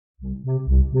Hello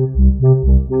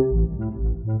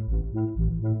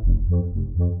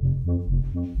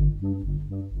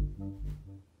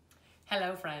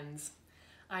friends,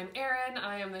 I'm Erin.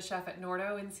 I am the chef at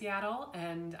Nordo in Seattle,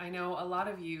 and I know a lot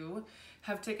of you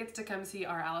have tickets to come see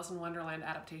our Alice in Wonderland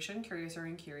adaptation, Curiouser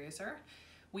and Curiouser.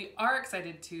 We are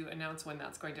excited to announce when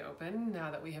that's going to open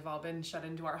now that we have all been shut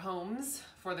into our homes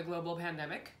for the global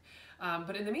pandemic.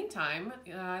 But in the meantime,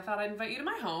 I thought I'd invite you to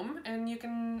my home and you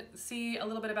can see a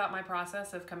little bit about my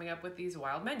process of coming up with these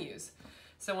wild menus.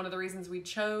 So one of the reasons we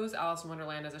chose Alice in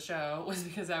Wonderland as a show was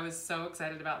because I was so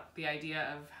excited about the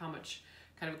idea of how much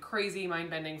kind of crazy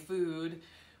mind-bending food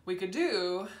we could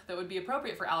do that would be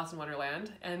appropriate for Alice in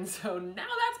Wonderland. And so now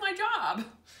that's my job.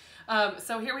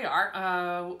 So here we are.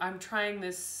 I'm trying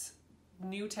this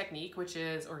new technique, which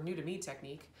is, or new to me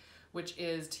technique, which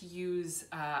is to use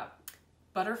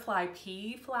butterfly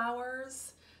pea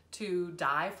flowers to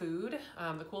dye food.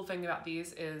 The cool thing about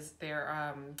these is they're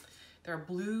a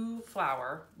blue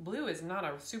flower. Blue is not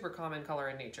a super common color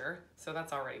in nature, so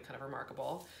that's already kind of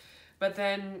remarkable. But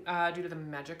then due to the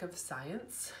magic of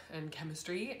science and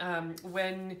chemistry,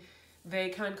 when they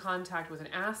come in contact with an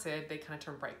acid, they kind of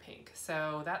turn bright pink.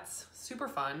 So that's super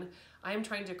fun. I am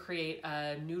trying to create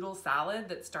a noodle salad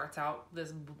that starts out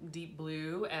this deep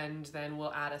blue, and then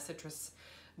we'll add a citrus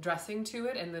dressing to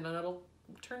it, and then it'll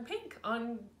turn pink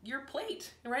on your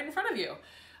plate right in front of you.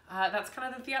 That's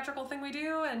kind of the theatrical thing we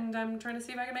do, and I'm trying to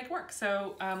see if I can make it work.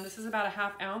 So this is about a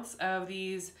 ½ ounce of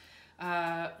these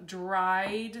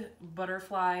dried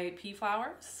butterfly pea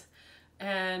flowers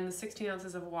and 16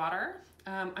 ounces of water.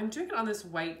 I'm doing it on this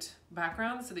white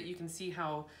background so that you can see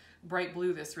how bright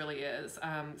blue this really is.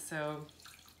 So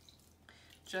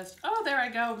just, oh, there I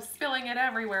go, spilling it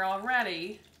everywhere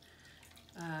already.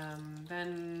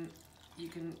 Then you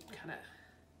can kind of,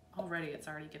 already it's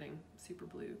already getting super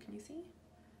blue. Can you see?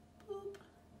 Boop.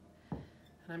 And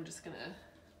I'm just gonna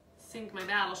sink my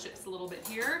battleships a little bit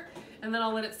here, and then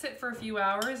I'll let it sit for a few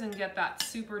hours and get that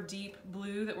super deep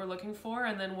blue that we're looking for,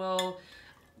 and then we'll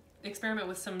experiment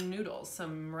with some noodles,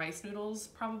 some rice noodles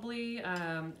probably,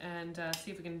 and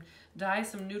see if we can dye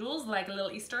some noodles like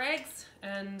little Easter eggs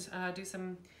and do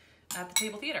some at the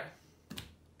table theater.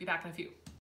 Be back in a few.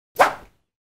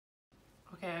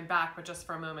 Okay, I'm back, but just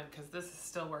for a moment because this is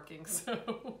still working.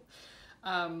 So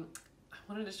I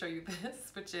wanted to show you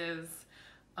this, which is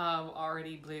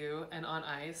already blue and on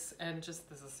ice, and just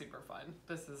this is super fun.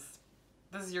 This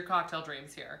is your cocktail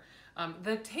dreams here.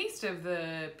 The taste of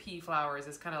the pea flowers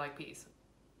is kind of like peas,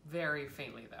 very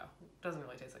faintly though. Doesn't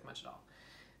really taste like much at all.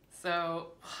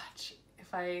 So watch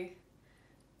if I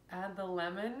add the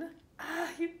lemon.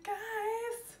 You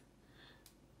guys,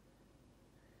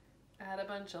 add a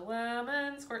bunch of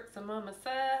lemon, squirt some on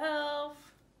myself.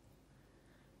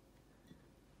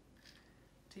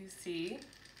 Do you see?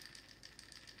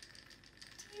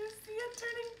 Do you see it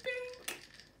turning pink?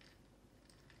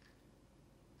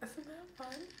 Isn't that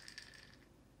fun?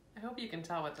 I hope you can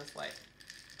tell what this is like.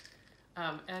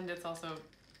 And it's also,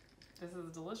 this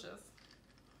is delicious.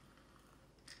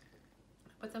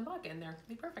 Put some vodka in there, it'll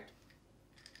be perfect.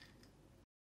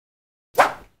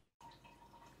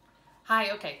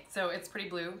 Hi, okay, so it's pretty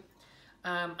blue.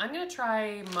 I'm gonna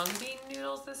try mung bean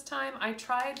noodles this time. I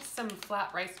tried some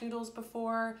flat rice noodles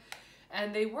before,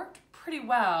 and they worked pretty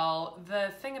well.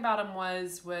 The thing about them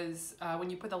was when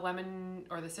you put the lemon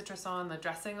or the citrus on, the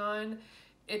dressing on,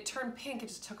 it turned pink. It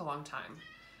just took a long time.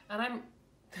 And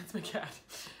that's my cat.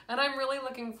 And I'm really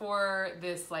looking for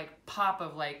this like pop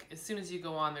of like, as soon as you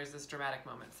go on, there's this dramatic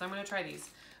moment. So I'm gonna try these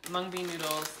mung bean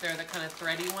noodles. They're the kind of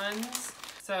thready ones.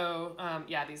 So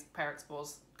yeah, these Pyrex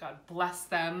bowls, God bless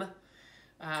them.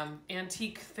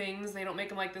 Antique things, they don't make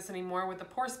them like this anymore with the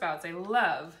pour spouts I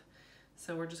love.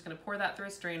 So we're just gonna pour that through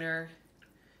a strainer.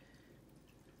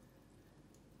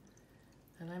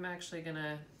 And I'm actually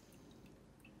gonna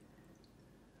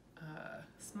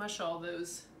smush all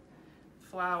those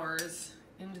flowers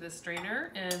into the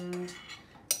strainer and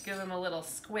give them a little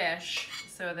squish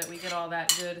so that we get all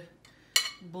that good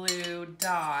blue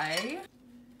dye.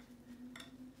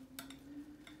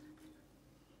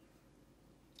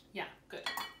 Yeah, good.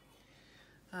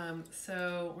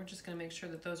 So we're just gonna make sure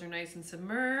that those are nice and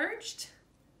submerged.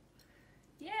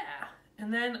 Yeah,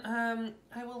 and then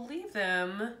I will leave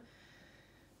them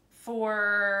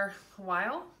for a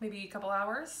while, maybe a couple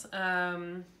hours,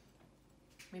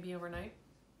 maybe overnight.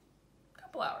 A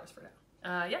couple hours for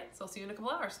now. Yeah, so I'll see you in a couple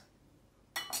hours.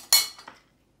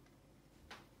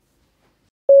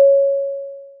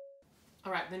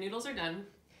 All right, the noodles are done.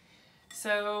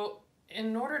 So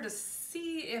in order to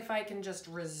see if I can just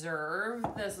reserve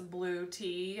this blue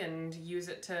tea and use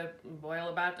it to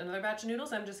boil another batch of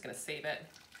noodles, I'm just gonna save it.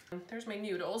 There's my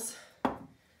noodles.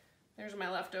 There's my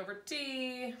leftover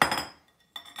tea. All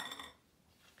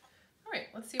right,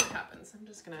 let's see what happens. I'm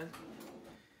just gonna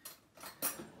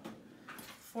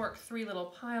fork 3 little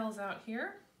piles out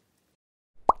here.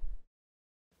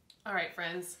 All right,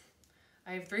 friends,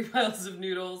 I have 3 piles of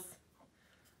noodles.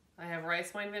 I have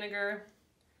rice wine vinegar,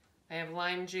 I have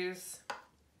lime juice,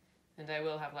 and I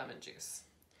will have lemon juice.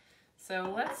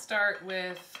 So let's start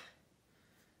with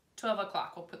 12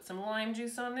 o'clock. We'll put some lime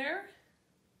juice on there.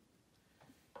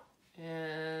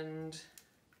 And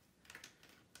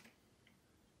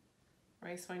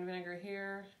rice wine vinegar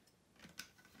here.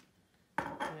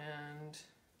 And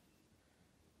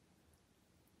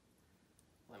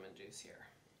lemon juice here.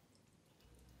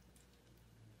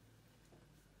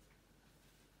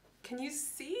 Can you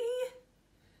see?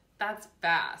 That's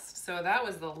fast. So that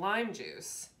was the lime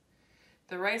juice.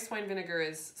 The rice wine vinegar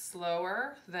is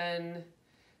slower than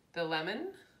the lemon.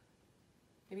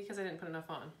 Maybe because I didn't put enough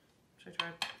on. Should I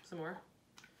try some more?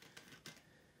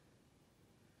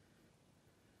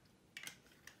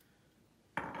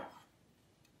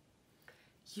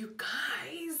 You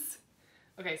guys!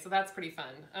 Okay, so that's pretty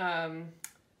fun.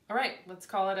 All right, let's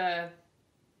call it a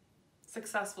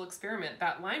successful experiment.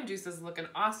 That lime juice is looking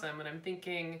awesome, and I'm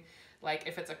thinking, like,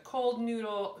 if it's a cold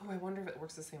noodle, oh, I wonder if it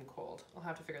works the same cold. I'll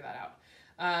have to figure that out.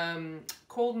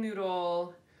 Cold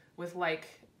noodle with like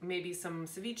maybe some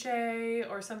ceviche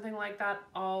or something like that,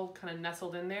 all kind of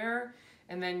nestled in there.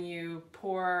 And then you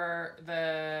pour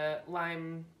the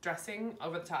lime dressing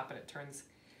over the top and it turns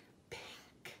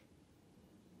pink.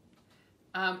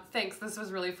 Thanks, this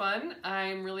was really fun.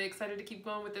 I'm really excited to keep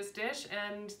going with this dish,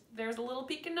 and there's a little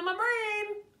peek into my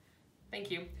brain. Thank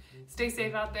you. Stay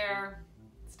safe out there.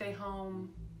 Stay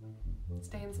home.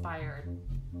 Stay inspired.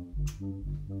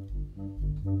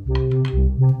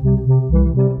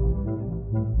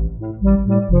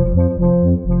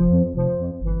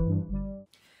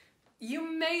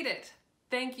 You made it!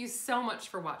 Thank you so much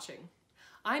for watching.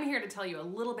 I'm here to tell you a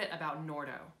little bit about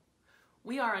Nordo.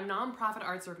 We are a nonprofit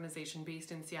arts organization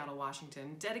based in Seattle,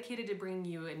 Washington, dedicated to bringing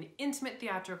you an intimate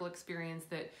theatrical experience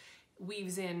that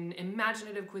weaves in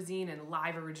imaginative cuisine and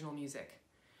live original music.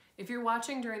 If you're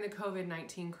watching during the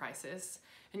COVID-19 crisis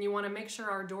and you want to make sure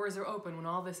our doors are open when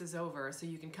all this is over so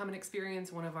you can come and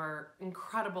experience one of our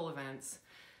incredible events,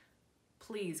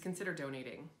 please consider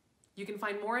donating. You can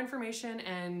find more information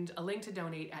and a link to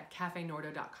donate at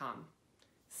cafenordo.com.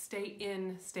 Stay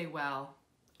in, stay well,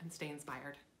 and stay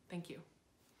inspired. Thank you.